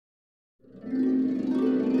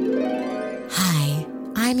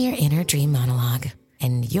I'm your inner dream monologue,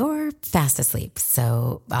 and you're fast asleep,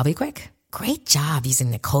 so I'll be quick. Great job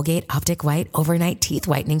using the Colgate Optic White Overnight Teeth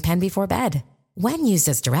Whitening Pen before bed. When used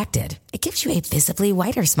as directed, it gives you a visibly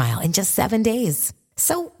whiter smile in just 7 days.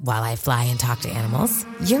 So while I fly and talk to animals,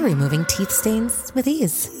 you're removing teeth stains with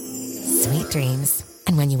ease. Sweet dreams.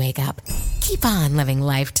 And when you wake up, keep on living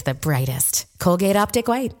life to the brightest. Colgate Optic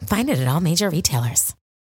White. Find it at all major retailers.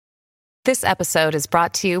 This episode is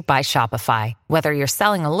brought to you by Shopify. Whether you're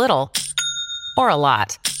selling a little or a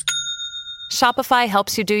lot, Shopify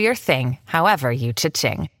helps you do your thing, however you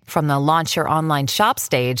cha-ching. From the launch your online shop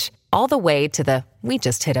stage, all the way to the we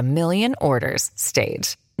just hit 1 million orders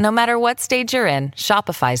stage. No matter what stage you're in,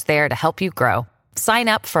 Shopify's there to help you grow. Sign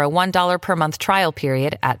up for a $1 per month trial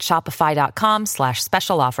period at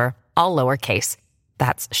shopify.com/special offer, all lowercase.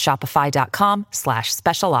 That's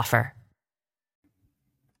shopify.com/special offer.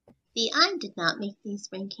 The I Did Not Make These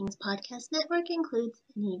Rankings podcast network includes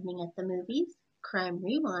An Evening at the Movies, Crime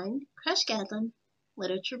Rewind, Crush Gadlin,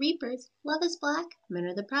 Literature Reapers, Love is Black, Men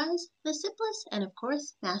Are the Prize, The Sipless, and of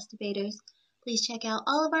course, Masturbators. Please check out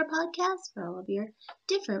all of our podcasts for all of your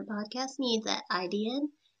different podcast needs at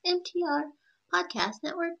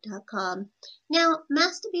idnmtrpodcastnetwork.com. Now,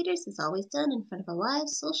 Masturbators is always done in front of a live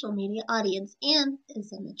social media audience and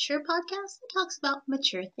is a mature podcast that talks about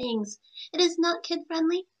mature things. It is not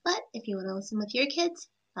kid-friendly, but if you want to listen with your kids,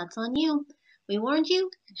 that's on you. We warned you,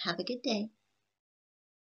 and have a good day.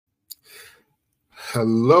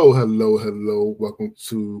 Hello. Welcome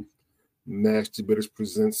to Masturbators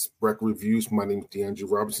Presents Bracket Reviews. My name is DeAndre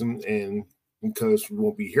Robinson, and because we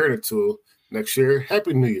won't be here until next year,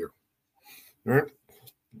 Happy New Year. All right.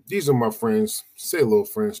 These are my friends. Say hello,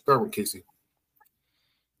 friends. Start with Casey.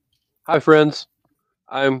 Hi, friends.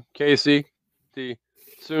 I'm Casey, the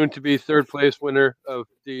soon-to-be third-place winner of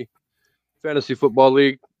the Fantasy Football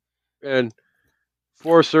League and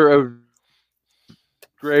forcer of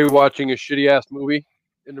Gray watching a shitty-ass movie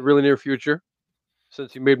in the really near future,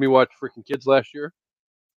 since he made me watch freaking Kids last year.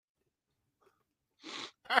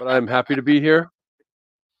 But I'm happy to be here,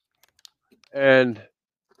 and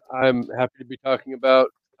I'm happy to be talking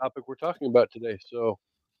about the topic we're talking about today. So,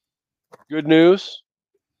 good news.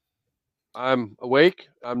 I'm awake.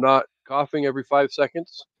 I'm not coughing every 5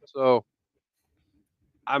 seconds. So,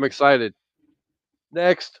 I'm excited.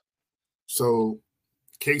 Next. So,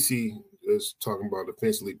 Casey is talking about the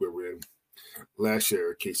fantasy league where we're in. Last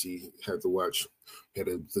year, Casey had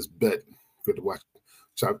this bet. We had to watch,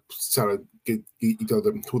 try to get each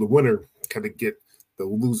other who the winner, kind of get the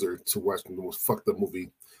loser to watch the most fucked up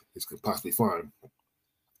movie they could possibly find.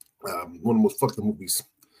 One of the most fucked up movies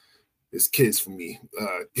is Kids for me.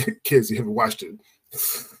 Kids, you haven't watched it.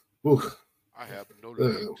 Ooh. I have no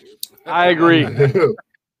doubt. I agree. All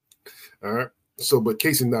right. So, but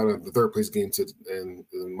Casey not in the third place game in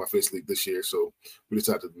my fantasy league this year, so we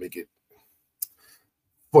decided to make it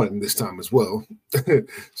fun this time as well.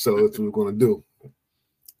 So that's what we're going to do.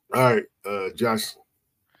 All right, Josh.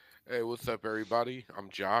 Hey, what's up, everybody? I'm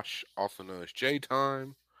Josh, also known as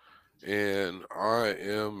J-Time, and I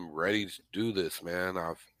am ready to do this, man.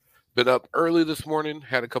 I've been up early this morning,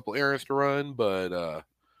 had a couple errands to run, but, I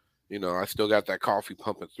still got that coffee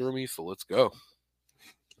pumping through me, so let's go.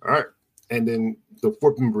 All right. And then the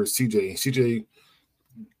fourth member is CJ. CJ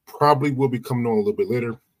probably will be coming on a little bit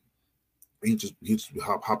later. He's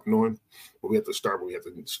hopping on, but we have to start when we have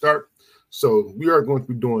to start. So we are going to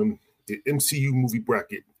be doing the MCU movie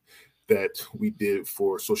bracket that we did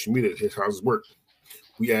for social media. Here's how this worked.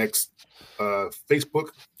 We asked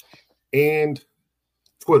Facebook and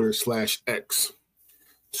Twitter /X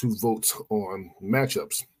to vote on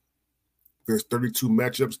matchups. There's 32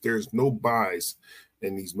 matchups. There's no buys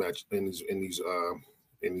in these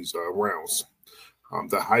rounds.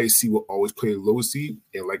 The highest seed will always play the lowest seed,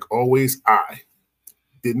 and like always, I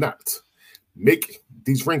did not make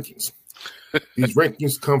these rankings. These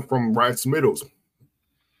rankings come from Rotten Tomatoes.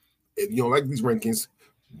 If you don't like these rankings,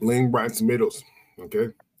 blame Rotten Tomatoes.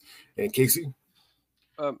 Okay, and Casey,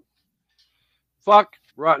 Fuck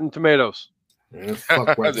Rotten Tomatoes. And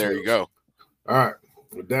fuck Rotten There Tomatoes. you go. All right.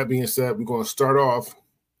 With that being said, we're going to start off,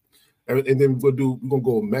 and then we're going to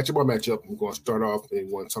go matchup by matchup. We're going to start off,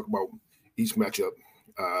 and we're going to talk about each matchup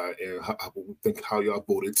and how y'all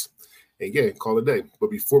voted, and yeah, call it a day.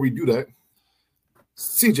 But before we do that,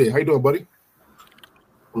 CJ, how you doing, buddy?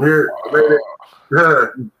 I'm here. I made it. Yeah.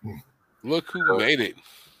 Look who made it.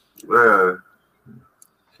 Yeah.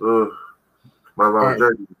 My alarm is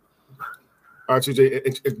janky. All right, CJ,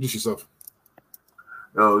 introduce yourself.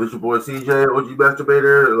 Yo, this your boy CJ, OG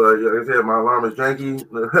Masturbator. Like I said, my alarm is janky.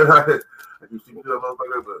 I keep seeing that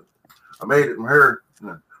motherfucker, but I made it. I'm here.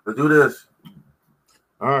 Let's do this.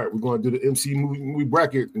 All right, we're going to do the MCU movie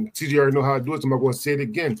bracket. And TJ already know how to do it, so I'm not going to say it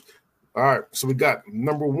again. All right, so we got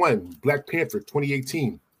number 1, Black Panther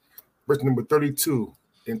 2018, versus number 32,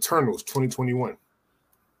 Eternals 2021.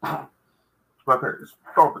 Black Panthers.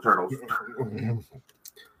 Fuck Eternals.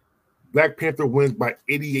 Black Panther wins by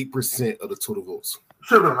 88% of the total votes.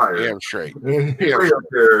 Should have been higher. Damn straight. Way up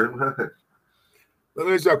there. Let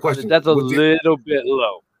me ask you a question. That's a little bit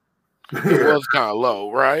low. It was kind of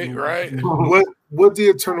low, right? Right. What the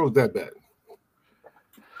Eternals that bad?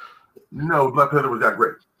 No, Black Panther was that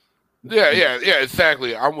great. Yeah,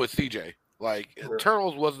 exactly. I'm with CJ. Like,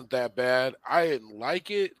 Eternals wasn't that bad. I didn't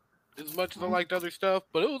like it as much as I liked other stuff,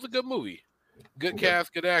 but it was a good movie. Good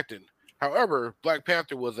cast, good acting. However, Black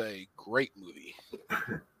Panther was a great movie.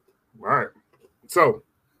 All right. So,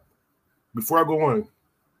 before I go on,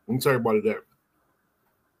 let me tell everybody that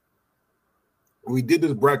when we did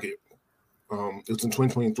this bracket, it was in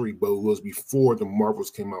 2023, but it was before the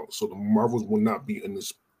Marvels came out. So the Marvels will not be in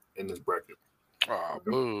this bracket. Oh,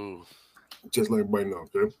 boo. Just let everybody know,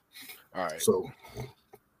 okay? All right. So,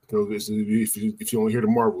 if you don't hear the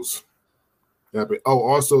Marvels, happen. Oh,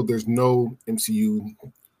 also, there's no MCU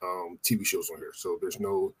TV shows on here. So there's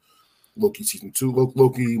no Loki season 2,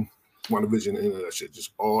 Loki, WandaVision, and that shit.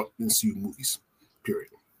 Just all MCU movies, period.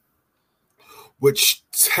 Which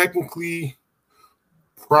technically,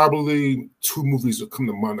 probably 2 movies that come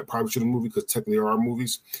to mind that probably shouldn't movie because technically are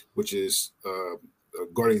movies, which is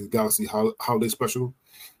Guardians of the Galaxy Holiday Special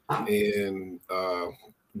and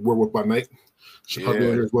Werewolf by Night. Should probably be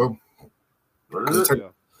on here as well.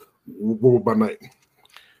 Werewolf by Night.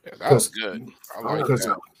 Yeah, that was good. I like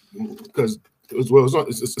that. Because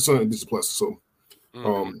it's on Disney Plus, so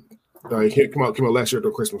it came out last year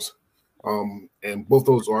after Christmas. And both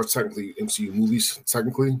those are technically MCU movies,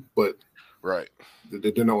 but right,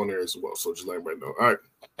 they're not on there as well. So just let everybody know. All right,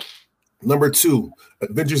 number 2,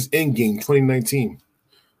 Avengers Endgame 2019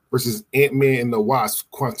 versus Ant-Man and the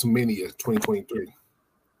Wasp: Quantumania 2023.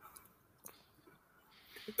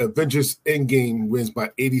 Avengers Endgame wins by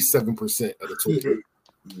 87% of the total.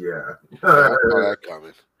 Yeah, I saw that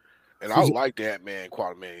coming. And I like Ant-Man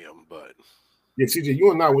Quantumanium, but yeah, CJ, you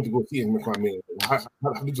and I went to go see Ant-Man Quantumanium. How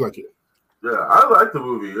did you like it? Yeah, I like the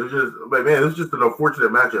movie. It's just, but man, it's just an unfortunate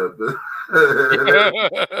matchup.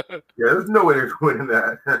 Yeah, there's no way they're winning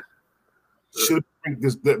that. Should have ranked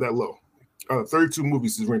this that low. 32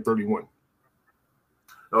 movies is ranked 31.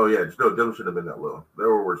 Oh yeah, no, them should have been that low. There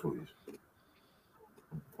were worse movies.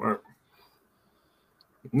 All right.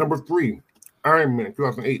 Number 3, Iron Man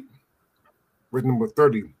 2008. Ranked number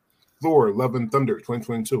 30, Thor: Love and Thunder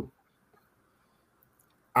 2022.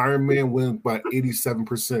 Iron Man wins by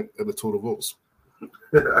 87% of the total votes.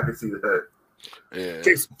 I can see that. Yeah.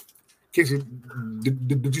 Casey,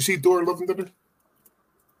 did you see Thor: Love and Thunder?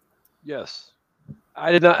 Yes.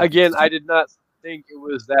 I did not. Again, I did not think it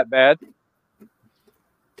was that bad.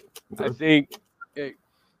 Okay. I think it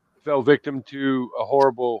fell victim to a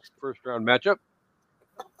horrible first-round matchup.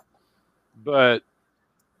 But,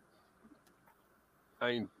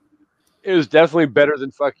 I mean, it was definitely better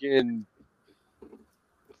than fucking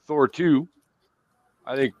Thor 2.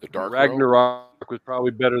 I think The Dark Ragnarok was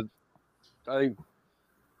probably better. I think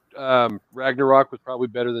Ragnarok was probably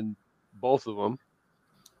better than both of them.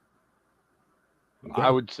 Okay.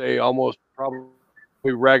 I would say almost probably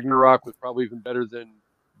Ragnarok was probably even better than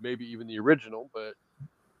maybe even the original, but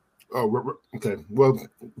Oh, okay. Well,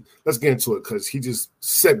 let's get into it because he just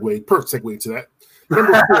perfect segue to that.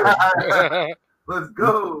 Number 4. Let's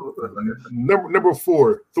go. Number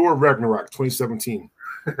 4, Thor Ragnarok 2017.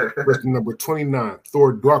 Versus number 29,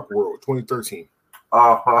 Thor Dark World 2013.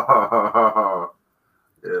 Yeah.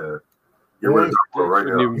 You're right wouldn't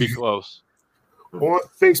now. even be close. On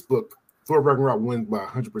Facebook, Thor Ragnarok wins by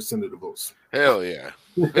 100% of the votes. Hell yeah.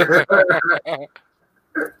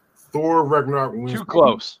 Thor Ragnarok wins Too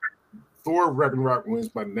close. Thor Ragnarok wins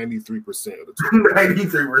by 93% of the total.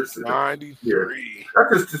 93%. 93.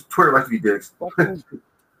 That's just Twitter likes to be dicks.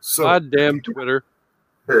 So, Goddamn Twitter.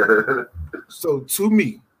 so to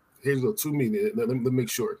me, here's a to me. Let me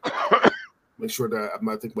make sure. Make sure that I'm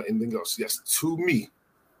not thinking about anything else. Yes, to me,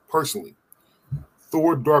 personally,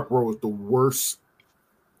 Thor Dark World was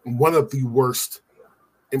one of the worst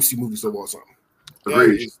MC movies of all time.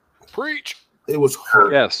 Preach. It was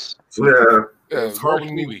hard. Yes. Yeah. It's hard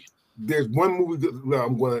worst when movie. there's one movie that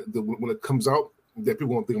I'm going to when it comes out that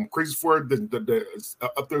people won't think I'm crazy for it. That is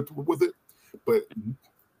up there with it, but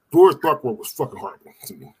Thor Dark World was fucking horrible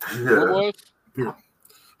to me. Yeah. What was? Period.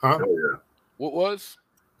 Huh? Oh, yeah. What was?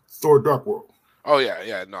 Thor Dark World. Oh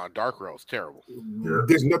yeah. No, Dark World's terrible. Yeah.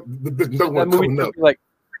 There's no That one movie coming up. took me like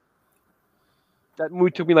that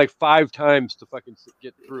movie took me like 5 times to fucking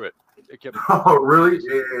get through it. It kept. Oh, really?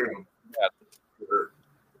 Yeah.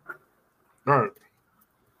 All right.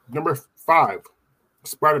 Number 5,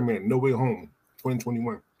 Spider-Man: No Way Home,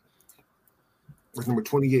 2021. Versus number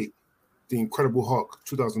 28, The Incredible Hulk,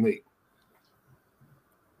 2008.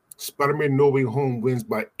 Spider-Man: No Way Home wins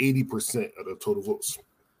by 80% of the total votes.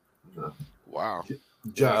 Wow.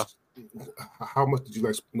 Josh, how much did you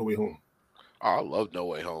like No Way Home? Oh, I love No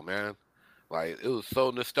Way Home, man. Like, it was so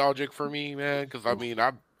nostalgic for me, man, because I mean,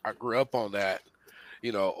 I grew up on that,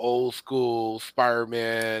 old school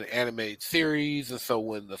Spider-Man animated series, and so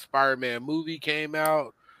when the Spider-Man movie came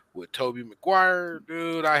out with Tobey Maguire,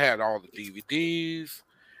 dude, I had all the DVDs,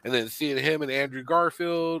 and then seeing him and Andrew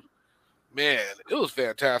Garfield, man, it was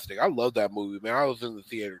fantastic. I love that movie, man. I was in the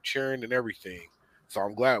theater cheering and everything, so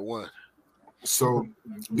I'm glad it won. So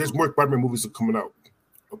there's more Spider-Man movies that are coming out,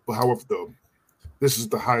 but however, though, this is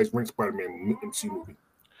the highest ranked Spider-Man MCU movie.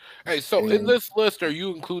 Hey, so in this list, are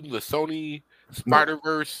you including the Sony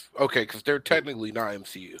Spider-Verse? No. Okay, because they're technically not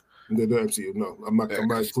MCU. They're not MCU. No, I'm not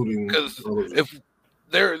including. Because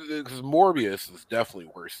because Morbius is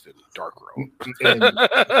definitely worse than Dark World. Oh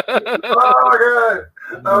my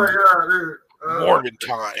god, dude. Morbid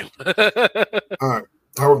time. All right.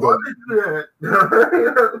 However,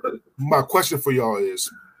 my question for y'all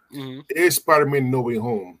is: Is Spider-Man: No Way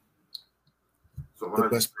Home the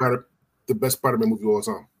best Spider-Man movie of all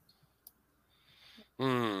time?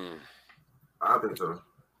 I think so.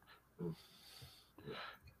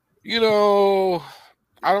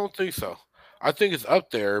 I don't think so. I think it's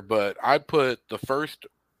up there, but I put the first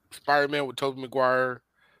Spider-Man with Tobey Maguire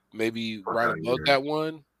maybe right above that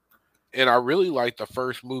one. And I really like the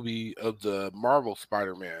first movie of the Marvel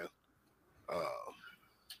Spider-Man.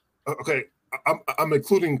 Okay, I'm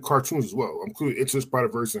including cartoons as well. I'm including Into the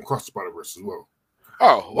Spider-Verse and Across the Spider-Verse as well.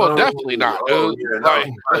 Oh, well, definitely not, dude.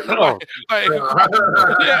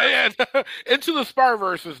 Into the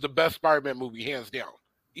Spider-Verse is the best Spider-Man movie, hands down.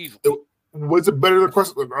 Easily. Was it better than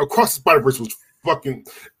Across the Spider-Verse? Was fucking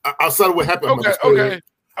outside of what happened. Okay.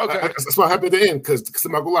 That's what happened at the end because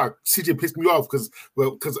I'm not gonna lie, CJ pissed me off because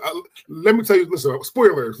let me tell you, listen,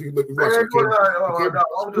 spoiler if you're watching,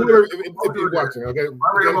 spoiler if you're watching, okay?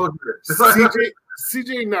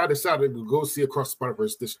 CJ and I decided to go see Across the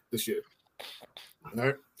Spider-Verse this year. All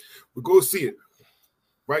right, we go see it.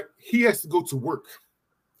 Right, he has to go to work,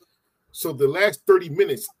 so the last 30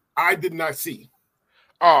 minutes I did not see.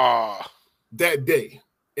 That day,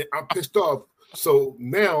 and I'm pissed off. So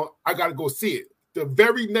now I gotta go see it. The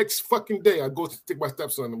very next fucking day, I go to take my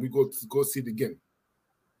stepson and we go see it again.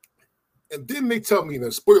 And then they tell me,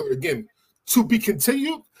 the spoiler again, to be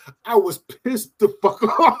continued. I was pissed the fuck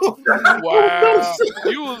off. Wow.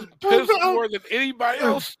 You was pissed more than anybody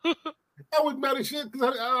else. I was mad as shit.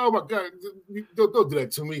 Oh my God. Don't do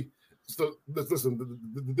that to me. So listen,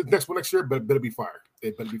 the next one next year better be fire.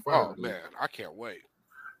 It better be fire. Oh man, I can't wait.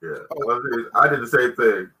 Yeah. I did the same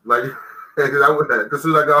thing. Like, because I went as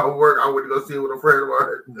soon as I got home work, I went to go see it with a friend of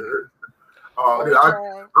mine.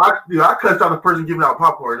 I cussed out the person giving out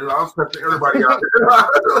popcorn. I was cussing everybody out.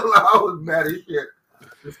 I was mad as shit.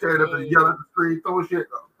 Just standing up and yelling at the screen, throwing shit.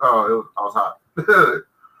 I was hot.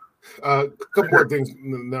 A couple more things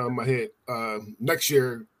now in my head. Next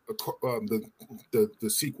year, the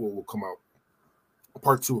sequel will come out.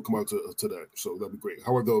 Part 2 will come out to that, so that'll be great.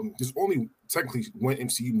 However, though, there's only technically one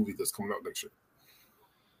MCU movie that's coming out next year.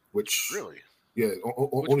 Which really? Yeah,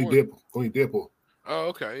 only Deadpool. Oh,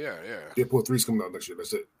 okay, yeah. Deadpool 3 is coming out next year.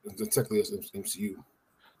 That's it. And technically, it's MCU.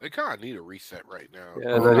 They kind of need a reset right now.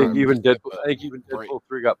 Yeah, and I think even Deadpool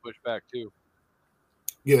 3 got pushed back too.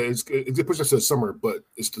 Yeah, it pushed us to the summer, but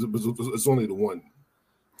it's only the one.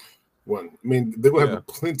 I mean, they're gonna have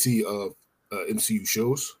plenty of MCU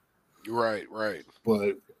shows. Right.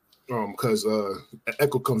 But because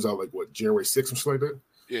Echo comes out like January 6th or something like that.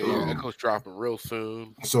 Yeah, Echo's dropping real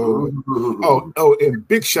soon. So, and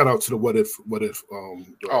big shout out to the What If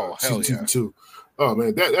season 2. Oh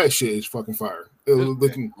man, that shit is fucking fire. It was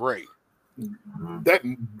looking great.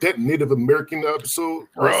 That Native American episode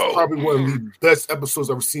was probably one of the best episodes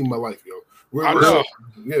I've ever seen in my life, yo.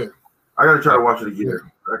 Yeah. I gotta try to watch it again.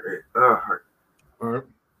 Okay. All right.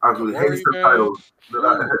 I really hate subtitles.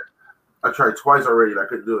 I tried twice already and I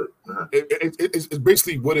couldn't do it. It's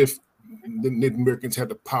basically what if the Native Americans had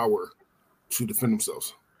the power to defend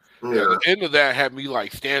themselves. Yeah, the end of that had me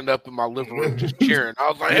like stand up in my living room just cheering. I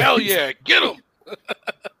was like, hell yeah, get them.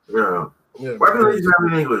 Yeah. Why do they use that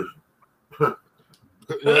in English?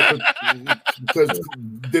 Because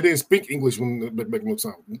they didn't speak English when they make no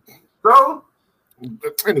time. So?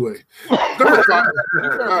 Anyway. You better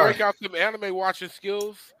break out some anime watching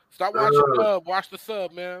skills. Stop watching dub. Watch the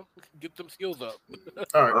sub, man. Get them skills up.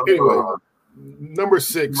 All right. Anyway, number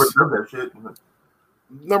 6.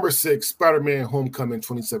 Number 6, Spider-Man: Homecoming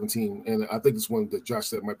 2017, and I think this one that Josh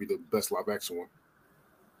said might be the best live action one.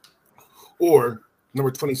 Or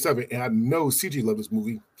number 27, and I know CG loved this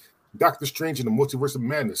movie, Doctor Strange in the Multiverse of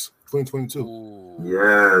Madness 2022. Ooh.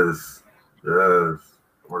 Yes. We're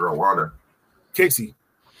gonna water. Casey,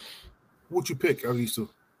 what'd you pick out of these two?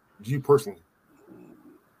 You personally?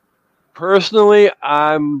 Personally,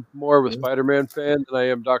 I'm more of a Spider-Man fan than I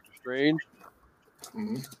am Doctor Strange.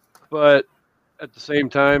 Mm-hmm. But at the same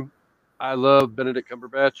time, I love Benedict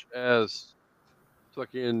Cumberbatch as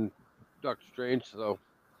fucking Doctor Strange. So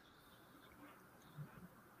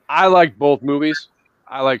I like both movies.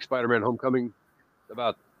 I like Spider-Man: Homecoming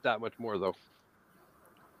about that much more, though.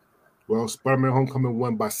 Well, Spider-Man: Homecoming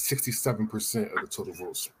won by 67% of the total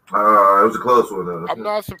votes. It was a close one, though. I'm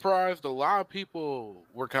not surprised. A lot of people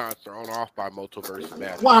were kind of thrown off by Multiverse of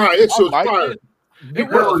Madness. Why? It shows fire. It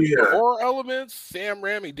was the horror elements. Sam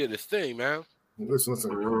Raimi did his thing, man.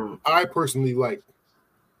 Listen. I personally like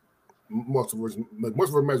Multiverse. Like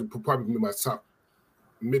Multiverse of Madness would probably be my top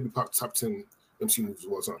 10 MCU movies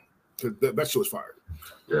of all time. That show was fire.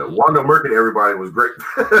 Yeah, Wanda murking everybody was great.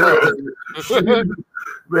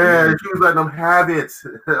 Man, she was letting them have it.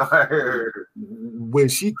 When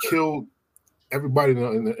she killed everybody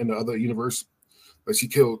in the other universe, like she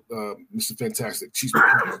killed Mr. Fantastic. She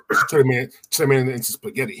turned him into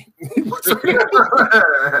spaghetti.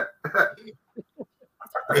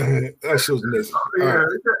 That show's amazing. Yeah,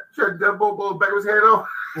 she had that Bobo back of his head off.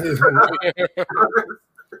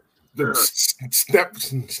 The snap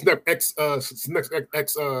X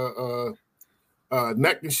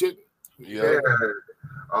neck and shit. Yeah.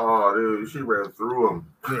 Oh, dude, she ran through him.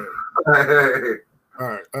 Yeah. All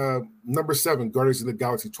right. Number 7, Guardians of the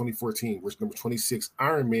Galaxy 2014 versus number 26,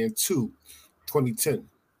 Iron Man 2 2010.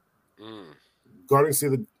 Guardians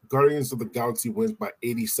of the Galaxy wins by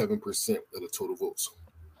 87% of the total votes.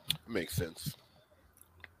 Makes sense.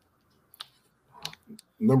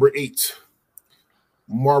 Number 8,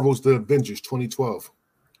 Marvel's The Avengers 2012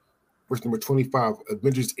 versus number 25,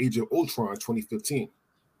 Avengers Age of Ultron 2015.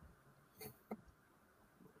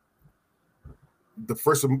 The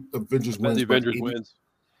first Avengers wins. The Avengers wins.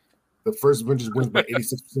 The first Avengers wins by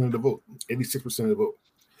 86% of the vote. 86% of the vote.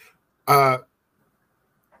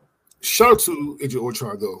 Shout out to Age of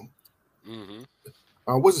Ultron though. Mm-hmm.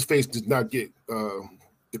 What's his face did not get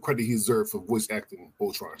the credit he deserved for voice acting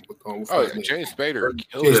Ultron. James Spader.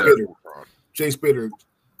 James Spader.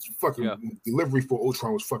 Fucking delivery for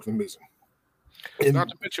Ultron was fucking amazing. And not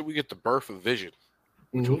to mention we get the birth of Vision,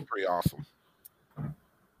 which was pretty awesome. All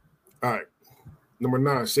right. Number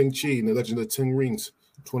 9, Shang-Chi and the Legend of the Ten Rings,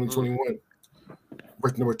 2021.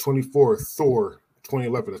 Versus number 24, Thor,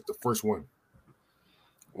 2011. That's the first one.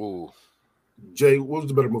 Ooh. Jay, what was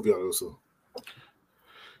the better movie out of those?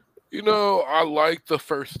 You know, I like the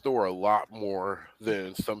first Thor a lot more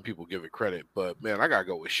than some people give it credit. But, man, I got to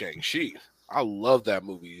go with Shang-Chi. I love that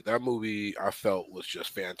movie. That movie I felt was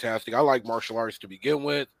just fantastic. I like martial arts to begin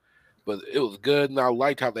with, but it was good. And I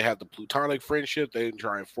liked how they had the platonic friendship. They didn't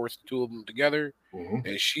try and force the two of them together. Mm-hmm.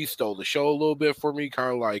 And she stole the show a little bit for me,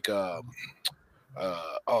 kind of like, I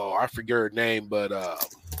forget her name, but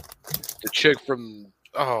the chick from,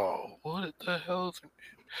 what the hell is her name?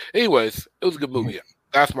 Anyways, it was a good movie.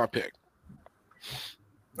 That's my pick.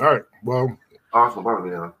 All right. Well, awesome.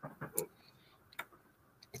 Yeah.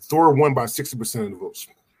 Thor won by 60% of the votes.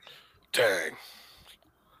 Dang.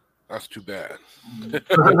 That's too bad.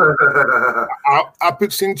 I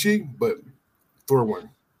picked Shang-Chi, but Thor won.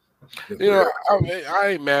 You know, I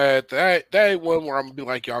ain't mad. That ain't one where I'm going to be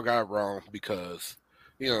like, y'all got it wrong because,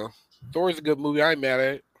 you know, Thor's a good movie. I ain't mad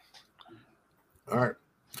at it. All right.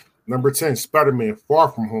 Number 10, Spider-Man Far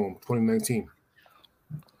From Home, 2019.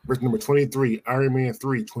 Versus number 23, Iron Man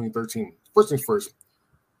 3, 2013. First things first.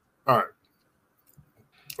 All right.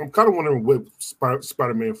 I'm kind of wondering what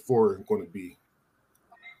Spider-Man 4 is going to be.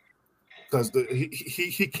 Because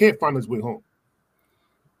he can't find his way home.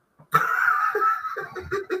 All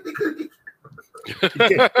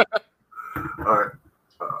right.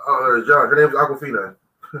 John, her name's Aquafina.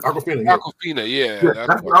 Aquafina, yeah.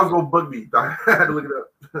 That's what I was going to bug me. I had to look it up.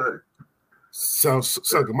 Sounds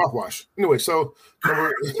like a mouthwash. Anyway, so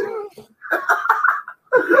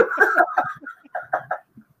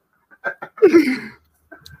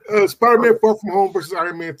Spider-Man Far From Home versus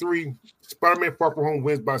Iron Man 3. Spider-Man Far From Home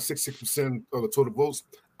wins by 66% of the total votes.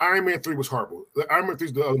 Iron Man 3 was horrible. Iron Man 3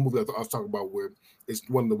 is the other movie I was talking about where it's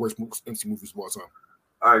one of the worst MC movies of all time.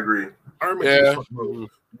 I agree. Iron Man 3 was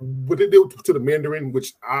what they did to the Mandarin,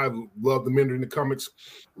 which I love the Mandarin in the comics,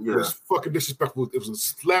 was fucking disrespectful. It was a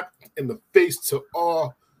slap in the face to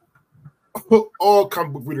all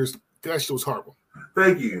comic book readers. That shit was horrible.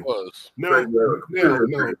 Thank you. Now,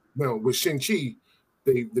 with Shang-Chi,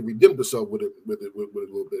 they redeemed themselves with it a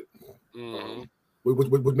little bit.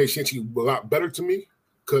 What made Shang-Chi a lot better to me,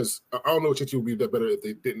 because I don't know if Shang-Chi would be that better if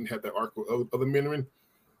they didn't have that arc of the Mandarin.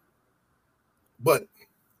 But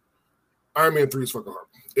Iron Man 3 is fucking hard.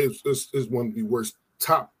 It's one of the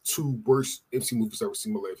top 2 worst MCU movies I've ever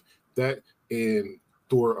seen in my life. That and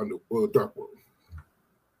Thor under Dark World.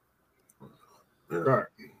 Yeah. All right.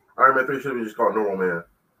 Iron Man 3 should be just called Normal Man.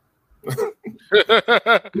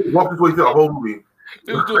 Walk his way through the whole movie.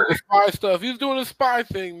 He was doing the spy stuff. He was doing the spy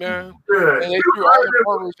thing, man. Yeah. And they threw all the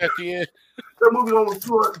farmers at the end. That movie almost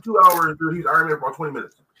 2 hours, dude. He's Iron Man for about 20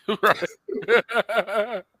 minutes.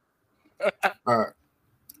 Right. All right.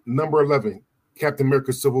 Number 11, Captain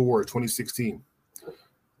America Civil War 2016.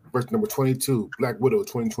 Verse number 22, Black Widow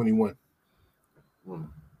 2021.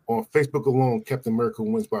 On Facebook alone, Captain America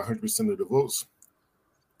wins by 100% of the votes.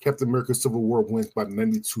 Captain America Civil War wins by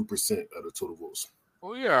 92% of the total votes.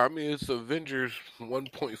 Well, yeah, I mean, it's Avengers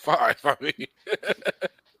 1.5. I mean,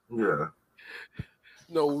 yeah.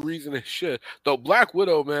 No reason it should. Though Black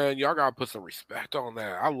Widow, man, y'all gotta put some respect on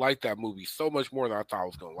that. I like that movie so much more than I thought I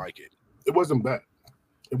was gonna like it. It wasn't bad.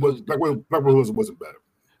 Black Widow wasn't bad.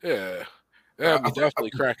 Yeah. Yeah, I'm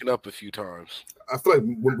definitely cracking up a few times. I feel like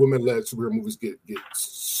women-led superhero movies get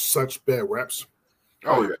such bad raps.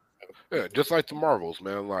 Oh, yeah. Yeah, just like the Marvels,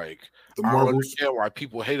 man. Like, the I Marvels, don't understand why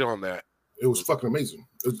people hate on that. It was fucking amazing.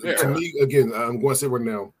 To me, again, I'm going to say right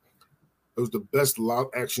now, it was the best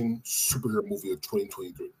live-action superhero movie of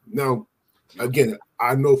 2023. Now, again,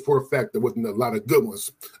 I know for a fact there wasn't a lot of good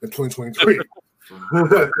ones in 2023.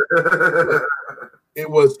 It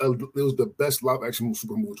was the best live-action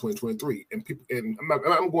superhero movie of 2023, and people, and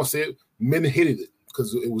I'm going to say it, men hated it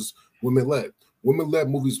because it was women-led. Women-led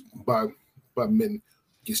movies by men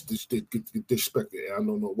get disrespected, and I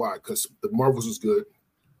don't know why. Because the Marvels was good,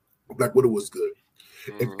 Black Widow was good.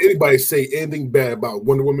 If anybody say anything bad about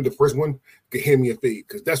Wonder Woman, the first one, can hand me a fade,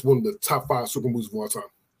 because that's one of the top 5 super movies of all time.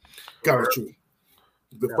 God, it's true.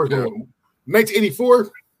 The first one,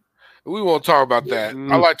 1984. We won't talk about that.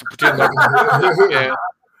 I like to pretend like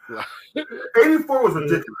 84 was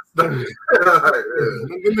ridiculous. The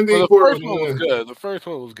first one was good. The first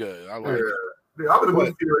one was good. I like it. Dude, I'm in the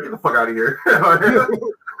movie theater. Get the fuck out of here.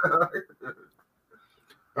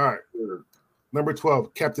 All right. Number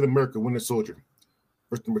 12, Captain America Winter Soldier.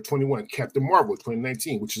 Verse number 21, Captain Marvel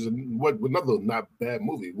 2019, which is another not bad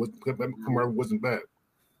movie. Captain Marvel wasn't bad.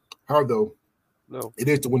 How though? No. It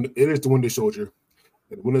is the Winter Soldier.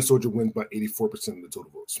 And the Winter Soldier wins by 84% of the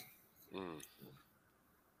total votes.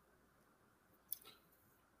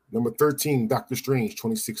 Number 13, Doctor Strange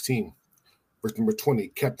 2016. Verse number 20,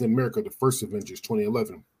 Captain America, the First Avengers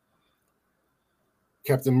 2011.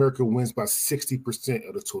 Captain America wins by 60%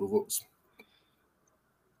 of the total votes.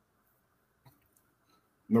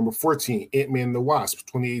 Number 14, Ant-Man and the Wasp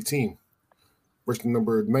 2018. Verse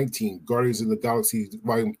number 19, Guardians of the Galaxy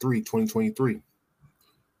Volume 3 2023.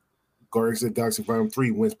 Guardians of the Galaxy Volume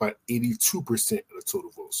 3 wins by 82% of the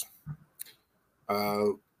total votes.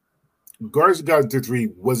 Guardians of the Galaxy 3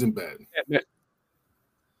 wasn't bad.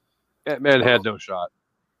 Ant-Man had no shot.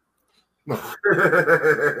 No.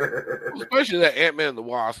 Especially that Ant-Man and the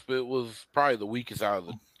Wasp, it was probably the weakest out of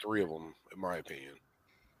the 3 of them, in my opinion.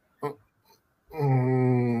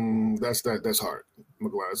 That's hard. That's hard.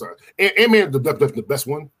 Ant-Man, the best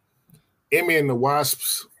one. Ant-Man and the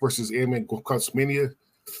Wasps versus Ant-Man Quantumania.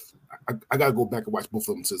 I gotta go back and watch both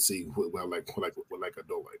of them to see what I like, what I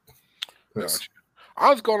don't like. Gotcha. I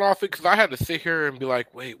was going off it because I had to sit here and be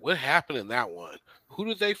like, "Wait, what happened in that one? Who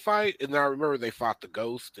did they fight?" And then I remember they fought the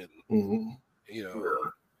Ghost, and you know,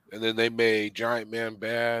 and then they made Giant Man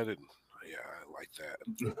bad, and yeah, I like that.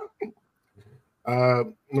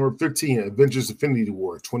 Number 15, Avengers: Infinity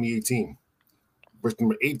War 2018. Verse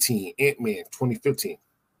number 18, Ant-Man 2015.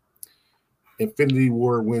 Infinity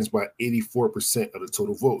War wins by 84% of the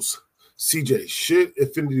total votes. CJ, should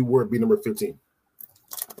Infinity War be number 15?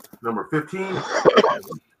 Number 15?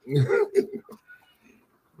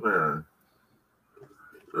 Man.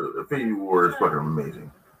 Infinity War is fucking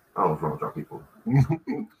amazing. I don't know what's wrong with y'all people.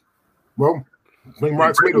 Well, blame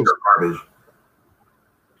Rotten Tomatoes. Garbage.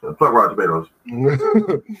 Fuck Rotten Tomatoes.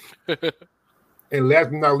 And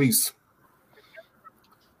last but not least,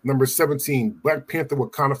 number 17, Black Panther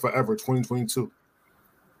Wakanda Forever 2022.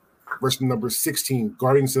 Versus number 16,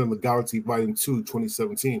 Guardians of the Galaxy Volume 2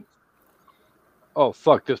 2017. Oh,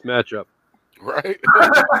 fuck this matchup. Right.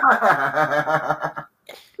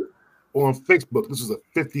 On Facebook, this is a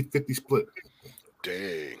 50-50 split.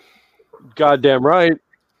 Dang. Goddamn right.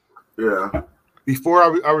 Yeah. Before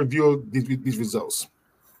I review these results,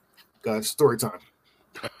 guys, story time.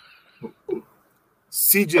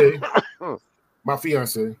 CJ, my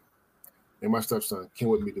fiance, and my stepson came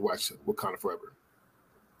with me to watch Wakanda Forever.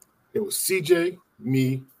 It was CJ,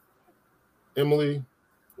 me, Emily,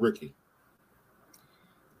 Ricky.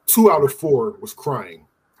 2 out of 4 was crying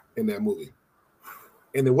in that movie.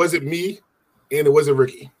 And it wasn't me, and it wasn't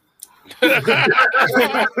Ricky. Intro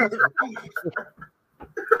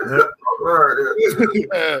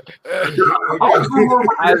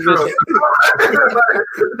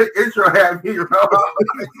had me.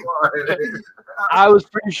 I was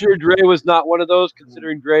pretty sure Dre was not one of those,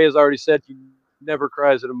 considering Dre has already said he never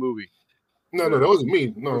cries at a movie. No, that wasn't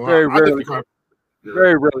me. No, very rarely.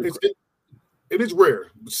 Very rarely. It is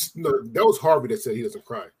rare. No, that was Harvey that said he doesn't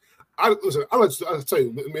cry. I'll tell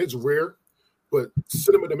you, it's rare, but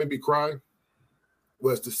cinema that made me cry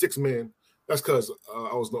was The Sixth Man. That's because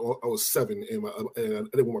I was 7 and I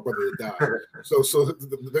didn't want my brother to die. So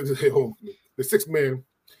they just hit home. The Sixth Man,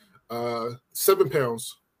 7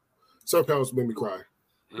 pounds. 7 pounds made me cry.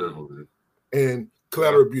 And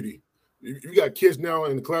Collateral Beauty. You got kids now,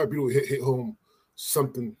 and the Collateral Beauty hit home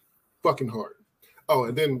something fucking hard. Oh,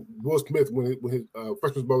 and then Will Smith when his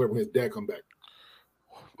Freshman's Butler when his dad come back.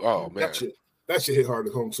 Oh man, that shit hit hard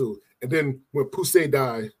at home too. And then when Poussey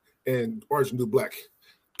died and Orange and New Black.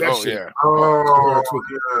 Okay.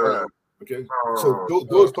 So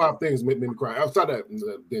those 5 things made me cry. Outside that,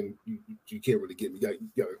 then you can't really get me. You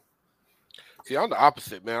gotta. See, I'm the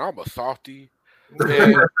opposite, man. I'm a softie.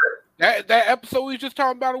 Man, that episode we was just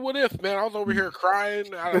talking about, What If, man. I was over here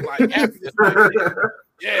crying. I was like,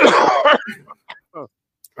 yeah. All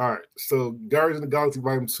right. So Guardians of the Galaxy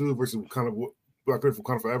Volume 2 versus Black Panther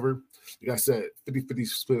Wakanda Forever. Like I said, 50-50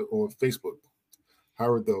 split on Facebook.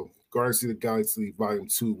 However, though, Guardians of the Galaxy Volume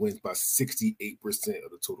 2 wins by 68% of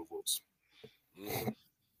the total votes.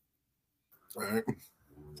 All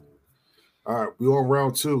right, we on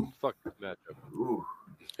round 2. Fuck this matchup. Ooh.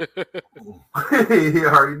 You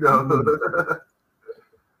already know.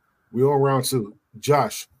 We on round 2.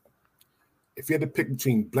 Josh, if you had to pick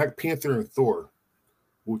between Black Panther and Thor,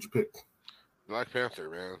 what would you pick? Black Panther,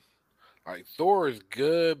 man. Like, Thor is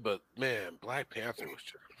good, but man, Black Panther was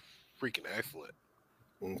just freaking excellent.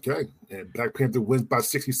 Okay, and Black Panther wins by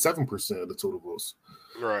 67% of the total votes.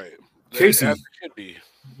 Right. Casey, that should be.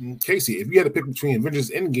 Casey, if you had to pick between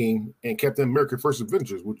Avengers Endgame and Captain America First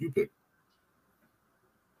Avengers, what would you pick?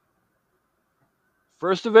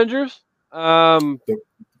 First Avengers? Captain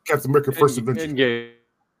America First Avengers. Endgame.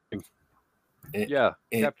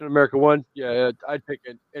 Captain America 1. Yeah, I'd pick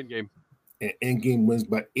Endgame. And Endgame wins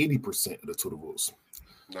by 80% of the total votes.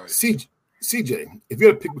 Nice. CJ, if you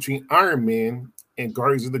had to pick between Iron Man and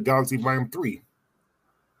Guardians of the Galaxy Volume 3,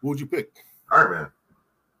 what would you pick? Iron Man.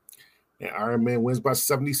 And Iron Man wins by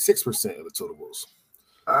 76% of the total votes.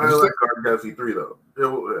 I like Guardians of the Galaxy 3, though. It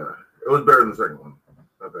was better than the second one,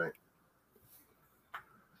 I think.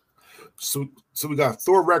 So we got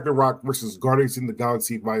Thor Ragnarok versus Guardians of the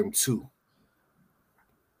Galaxy Volume 2.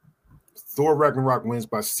 Thor Ragnarok wins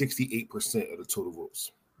by 68% of the total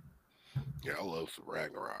votes. Yeah, I love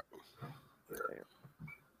Ragnarok.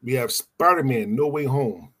 We have Spider-Man No Way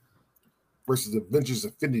Home versus Avengers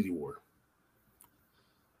Infinity War.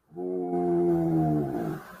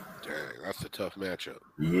 Ooh. Dang, that's a tough matchup.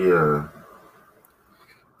 Yeah.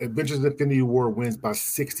 Avengers Infinity War wins by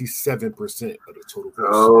 67% of the total votes.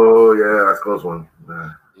 Oh, yeah, that's a close one.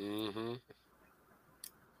 Yeah. Mm-hmm.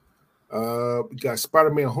 We got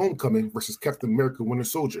Spider-Man Homecoming versus Captain America Winter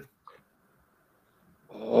Soldier.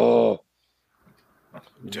 Oh.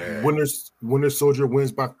 Dang. Winter Soldier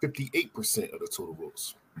wins by 58% of the total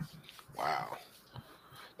votes. Wow.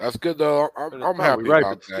 That's good, though. I'm happy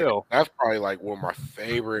about that. Still. That's probably like one of my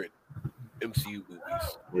favorite MCU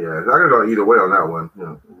movies. Yeah, I could go either way on that one.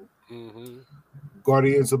 Yeah. Mm-hmm.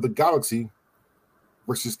 Guardians of the Galaxy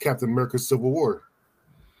versus Captain America Civil War.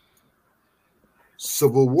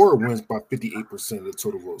 Civil War wins by 58% of the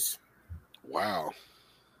total votes. Wow.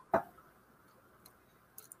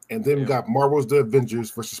 And then we got Marvel's The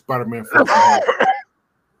Avengers versus Spider-Man Far From Home.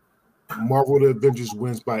 Marvel The Avengers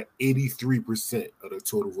wins by 83% of the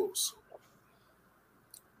total votes.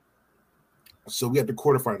 So we got the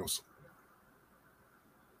quarterfinals.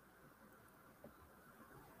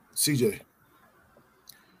 CJ,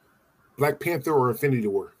 Black Panther or Infinity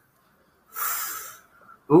War?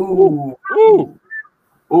 Ooh,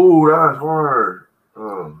 that's hard.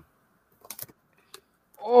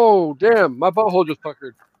 Oh, damn, my butthole just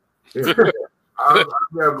puckered. I'm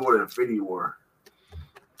going to Infinity War.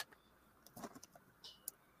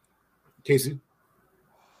 Casey?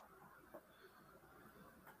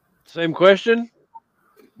 Same question?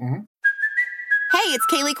 Mm-hmm. Hey, it's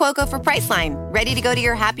Kaylee Cuoco for Priceline. Ready to go to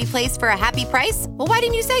your happy place for a happy price? Well, why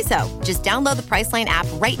didn't you say so? Just download the Priceline app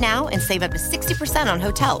right now and save up to 60% on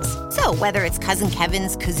hotels. So whether it's Cousin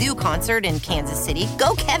Kevin's Kazoo Concert in Kansas City,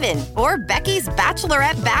 go Kevin, or Becky's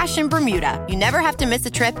Bachelorette Bash in Bermuda, you never have to miss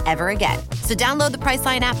a trip ever again. So download the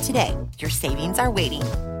Priceline app today. Your savings are waiting.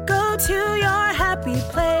 Go to your happy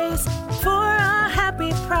place for a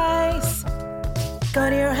happy price. Go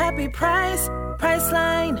to your happy price,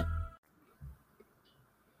 Priceline.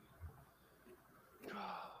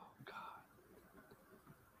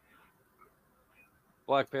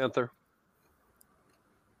 Black Panther.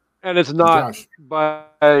 And it's not by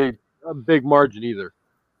a big margin either.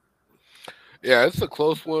 Yeah, it's a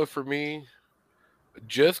close one for me.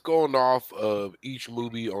 Just going off of each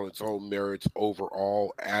movie on its own merits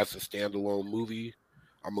overall as a standalone movie,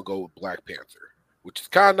 I'm going to go with Black Panther, which is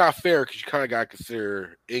kind of not fair because you kind of got to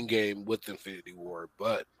consider Endgame with Infinity War,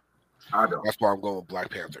 but that's why I'm going with Black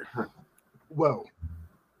Panther. Well,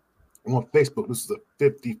 on Facebook, this is a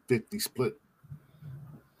 50-50 split.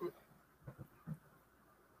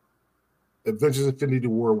 Avengers Infinity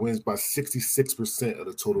War wins by 66% of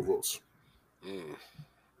the total votes.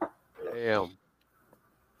 Damn.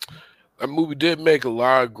 That movie did make a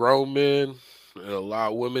lot of grown men and a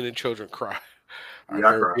lot of women and children cry. I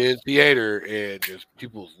remember being in theater and just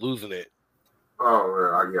people was losing it.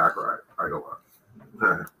 Oh, yeah, I cried. I know.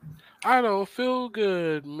 I don't feel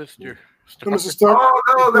good, Mr. Stark. Mr. Stark.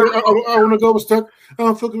 Oh, no. I want to go with Stark. I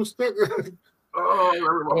don't feel good with Stark. All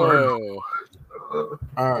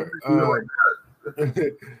right.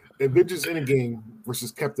 Avengers Endgame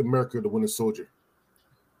versus Captain America, the Winter Soldier.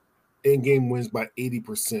 Endgame wins by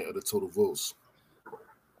 80% of the total votes.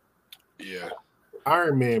 Yeah.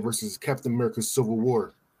 Iron Man versus Captain America Civil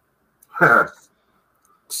War.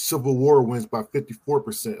 Civil War wins by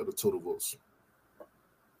 54% of the total votes.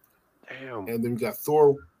 Damn. And then we got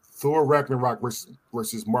Thor Ragnarok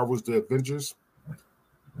versus Marvel's The Avengers.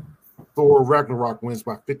 Thor Ragnarok wins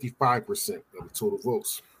by 55% of the total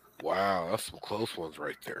votes. Wow, that's some close ones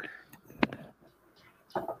right there.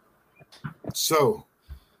 So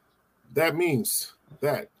that means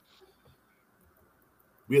that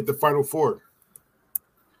we had the final four.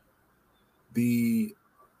 The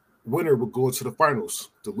winner will go to the finals.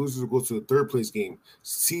 The losers will go to the third place game.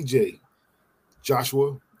 CJ,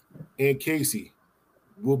 Joshua, and Casey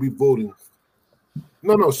will be voting.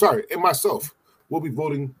 And myself will be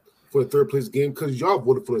voting for the third place game because y'all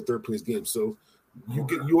voted for the third place game. So you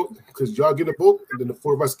get because y'all get a vote, and then the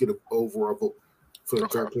four of us get an overall vote for the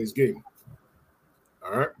third place game.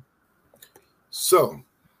 All right. So,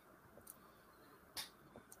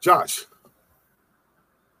 Josh,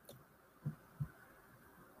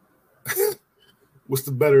 what's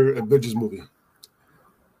the better Avengers movie?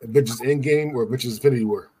 Avengers Endgame or Avengers Infinity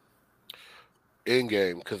War?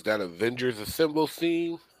 Endgame, because that Avengers Assemble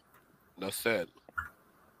scene, that's sad.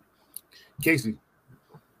 Casey.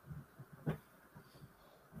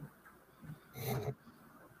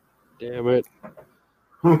 Damn it.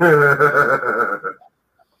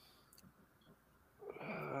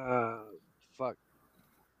 Fuck.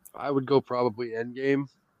 I would go probably Endgame.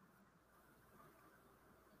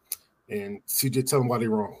 And CJ, tell them why they're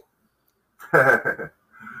wrong. I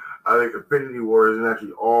think Infinity War is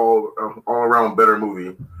actually all around better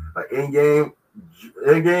movie. Like Endgame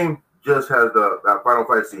just has that final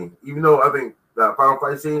fight scene. Even though I think that final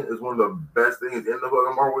fight scene is one of the best things in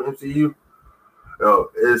the Marvel MCU,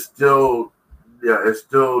 it still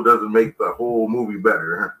doesn't make the whole movie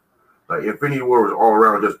better. Like Infinity War was all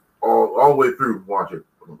around, just all the way through. Watch it,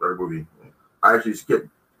 every movie. I actually skipped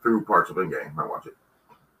through parts of Endgame. I watch it.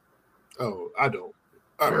 Oh, I don't.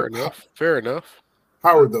 Fair enough.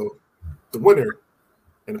 Howard, though, the winner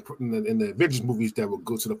in the Avengers movies that will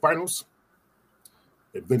go to the finals,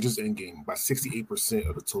 Avengers Endgame by 68%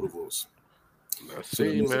 of the total votes.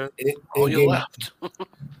 See, man. All you left.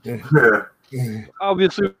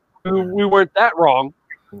 Obviously, we weren't that wrong.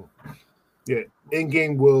 Yeah,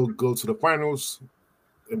 Endgame will go to the finals.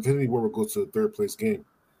 Infinity War will go to the third place game.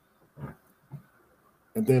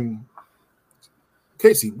 And then,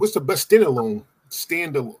 Casey, what's the best standalone?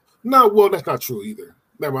 No, well, that's not true either.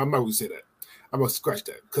 Never, I'm not going to say that. I'm going to scratch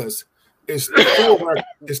that because it's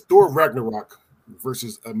Thor Ragnarok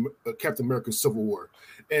versus Captain America Civil War.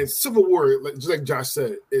 And Civil War, just like Josh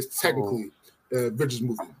said, is technically an Avengers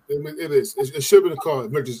movie. I mean, it is. It should have been called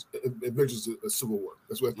Avengers Civil War.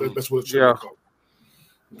 That's what it should have been called.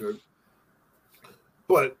 Okay.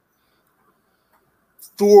 But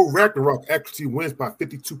Thor Ragnarok actually wins by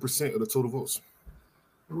 52% of the total votes.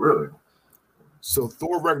 Really? So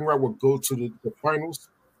Thor Ragnarok will go to the finals.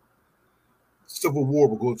 Civil War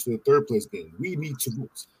will go to the third place game. We need to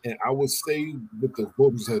vote. And I would say what the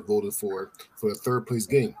voters have voted for the third place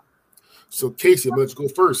game. So Casey, I'm going to let you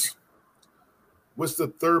go first. What's the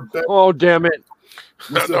third best? Oh, damn it.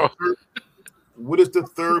 What is the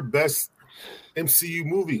third best MCU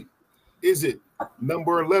movie? Is it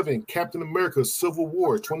number 11, Captain America Civil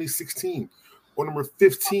War 2016, or number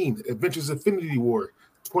 15, Avengers Infinity War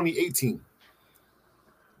 2018?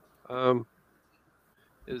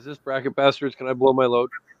 Is this bracket bastards? Can I blow my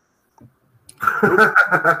load?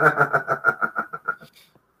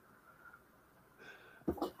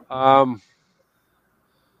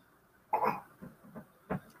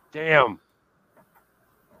 Damn.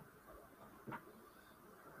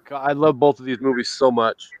 God, I love both of these movies so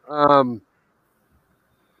much.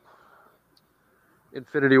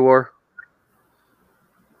 Infinity War.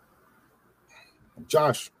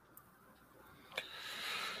 Josh.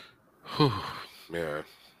 Man,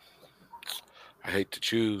 I hate to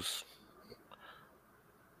choose.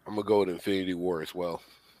 I'm gonna go with Infinity War as well.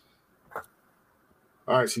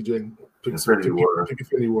 All right, CJ. Pick Infinity War. Pick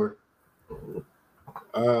Infinity War.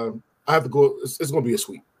 I have to go. It's going to be a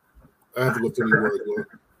sweep. I have to go Infinity War as well.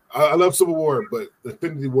 I love Civil War, but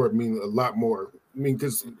Infinity War means a lot more. I mean,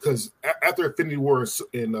 because after Infinity War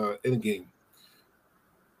in Endgame,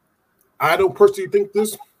 I don't personally think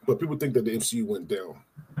this, but people think that the MCU went down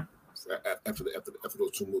after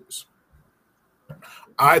those two movies.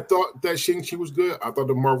 I thought that Shang-Chi was good. I thought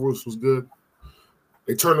the Marvels was good.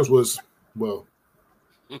 Eternals was, well.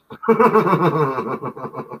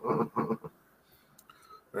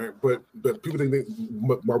 Right, but people think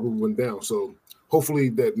that Marvel went down. So hopefully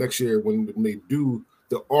that next year when they do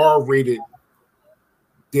the R-rated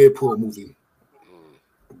Deadpool movie,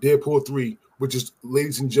 Deadpool 3, which is,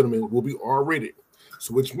 ladies and gentlemen, will be R-rated.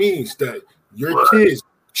 So which means that your kids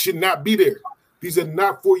should not be there. These are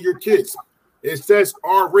not for your kids. It says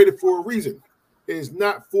R-rated for a reason. It is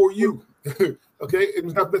not for you. Okay?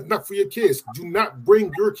 It's not for your kids. Do not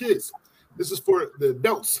bring your kids. This is for the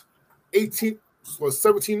adults. 18 or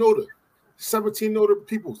 17 older. 17 older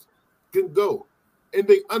people can go. And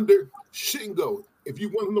they under shouldn't go. If you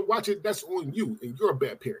want them to watch it, that's on you. And you're a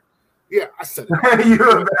bad parent. Yeah, I said it.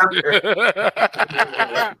 You're a bad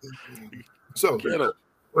parent. So, I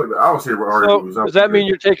don't see what movies. Does that mean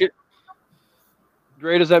you're taking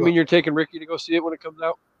Dre, does that mean you're taking Ricky to go see it when it comes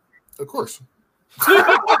out? Of course.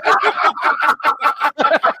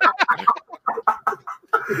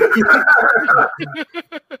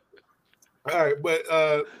 All right, but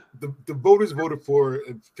the voters voted for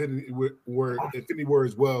Infinity War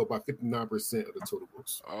as well by 59% of the total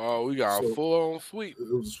votes. Oh, we got a full-on sweep.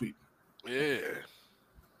 It was a sweep. Yeah.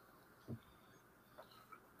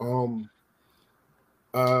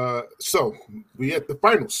 So we at the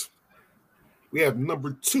finals. We have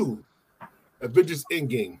number 2, Avengers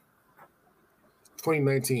Endgame,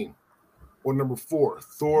 2019, or number 4,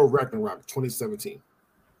 Thor Ragnarok, 2017.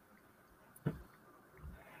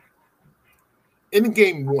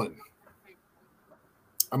 Endgame won.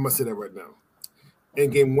 I must say that right now.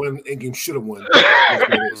 Endgame won. Endgame should have won.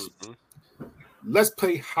 Let's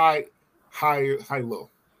play high, low.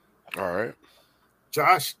 All right.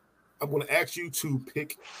 Josh, I'm going to ask you to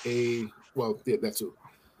pick that too.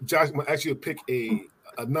 Josh, I'm going to ask you to pick a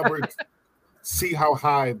number. See how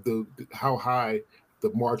high the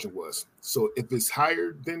margin was. So if it's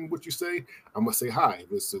higher than what you say, I'm going to say high.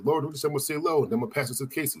 If it's lower than what you say, I'm going to say low. Then I'm going to pass it to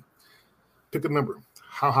Casey. Pick a number.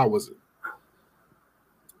 How high was it?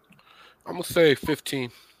 I'm gonna say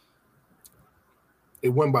 15. It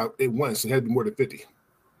won, so it had to be more than 50.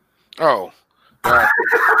 Oh. I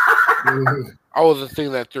wasn't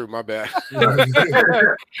thinking that through. My bad. All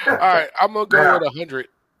right, I'm gonna go with 100.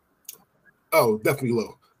 Oh, definitely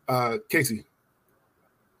low. Casey.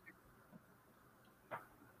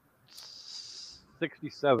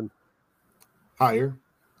 67. Higher.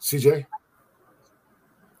 CJ.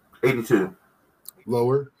 82.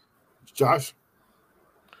 Lower. Josh.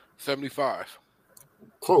 75.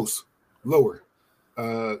 Close. Lower.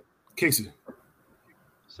 Casey.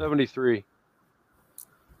 73.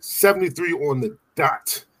 73 on the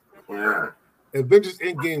dot. Yeah. Avengers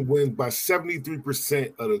Endgame wins by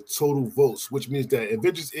 73% of the total votes, which means that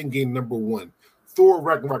Avengers Endgame number 1, Thor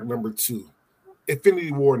Ragnarok number 2,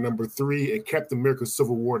 Infinity War number 3, and Captain America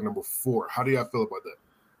Civil War number 4. How do y'all feel about that?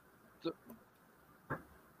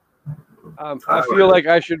 I feel like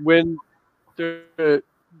I should win.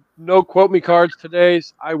 No quote me cards today.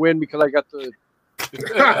 I win because I got the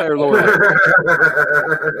higher lower.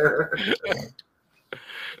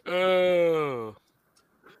 Oh.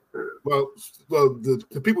 Well,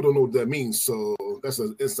 the people don't know what that means, so that's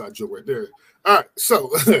an inside joke right there. All right,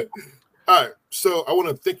 so all right, so I want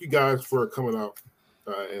to thank you guys for coming out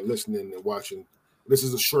and listening and watching. This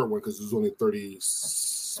is a short one because there's only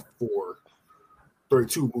 32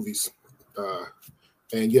 movies,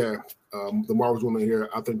 and yeah, the Marvels one on here.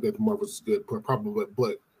 I think that the Marvels is good, probably,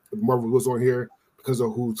 but if Marvel was on here because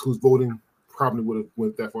of who's voting, probably would have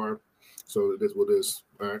went that far. So that's what it is.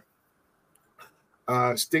 All right.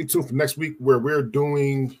 Stay tuned for next week where we're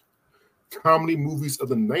doing comedy movies of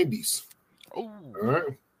the 90s. Oh, all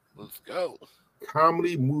right. Let's go.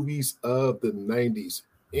 Comedy movies of the 90s.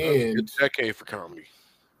 And good decade for comedy.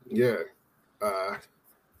 Yeah.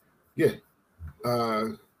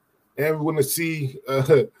 And we want to see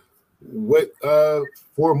what 4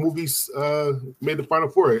 movies made the Final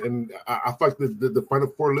Four. And I thought the Final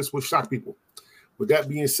Four list would shock people. With that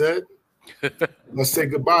being said, let's say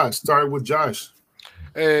goodbye. Starting with Josh.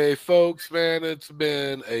 Hey, folks, man, it's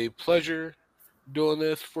been a pleasure doing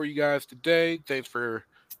this for you guys today. Thanks for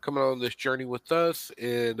coming on this journey with us,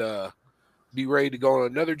 and be ready to go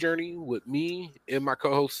on another journey with me and my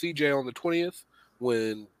co-host CJ on the 20th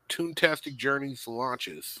when Toontastic Journeys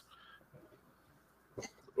launches.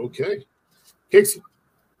 Okay. Casey.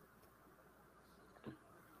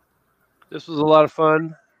 This was a lot of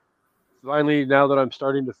fun. Finally, now that I'm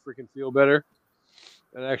starting to freaking feel better,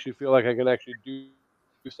 and I actually feel like I can actually do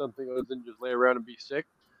something other than just lay around and be sick.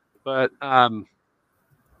 But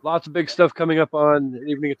lots of big stuff coming up on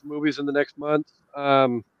Evening at the Movies in the next month.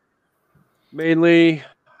 Mainly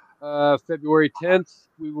February 10th,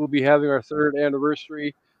 we will be having our 3rd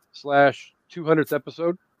anniversary / 200th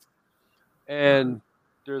episode. And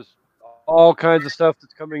there's all kinds of stuff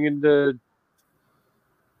that's coming into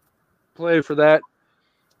play for that.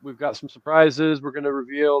 We've got some surprises. We're going to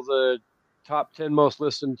reveal the top 10 most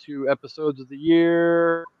listened to episodes of the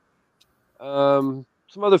year. Some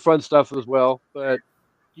other fun stuff as well. But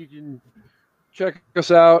you can check us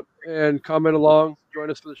out and comment along. Join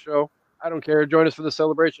us for the show. I don't care. Join us for the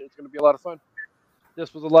celebration. It's going to be a lot of fun.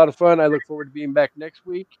 This was a lot of fun. I look forward to being back next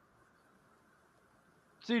week.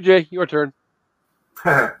 CJ, your turn.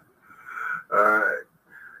 All right.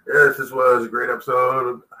 Yes, this was a great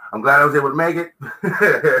episode. I'm glad I was able to make it.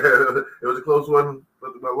 It was a close one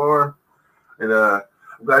with my Laura. And I'm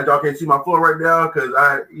glad y'all can't see my floor right now because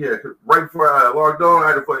right before I logged on, I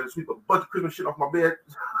had to sweep a bunch of Christmas shit off my bed.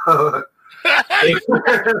 All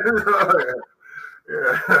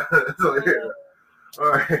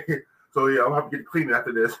right. So yeah, I'll have to get cleaning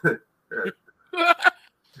after this.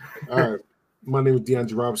 All right. My name is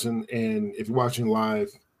DeAndre Robinson, and if you're watching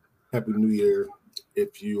live, Happy New Year.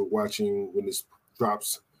 If you're watching when this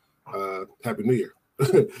drops, Happy New Year.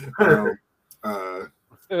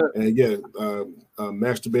 And yeah,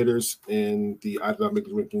 Masturbators and the I Did Not Make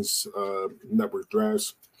the Rankings Network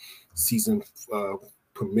Drafts season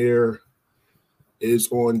premiere is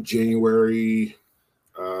on January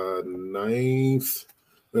 9th.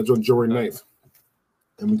 That's on January 9th.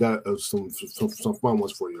 And we got some fun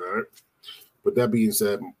ones for you, all right? But that being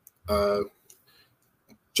said,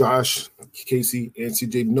 Josh, Casey, and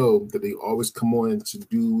CJ know that they always come on to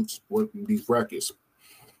do these brackets.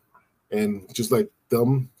 And just like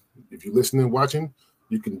them, if you're listening and watching,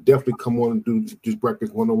 you can definitely come on and do these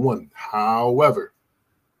brackets one-on-one. However,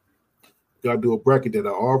 got to do a bracket that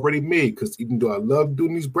I already made because even though I love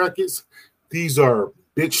doing these brackets, these are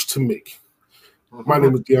bitch to make. My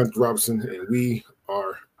name is DeAndre Robinson, and we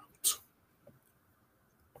are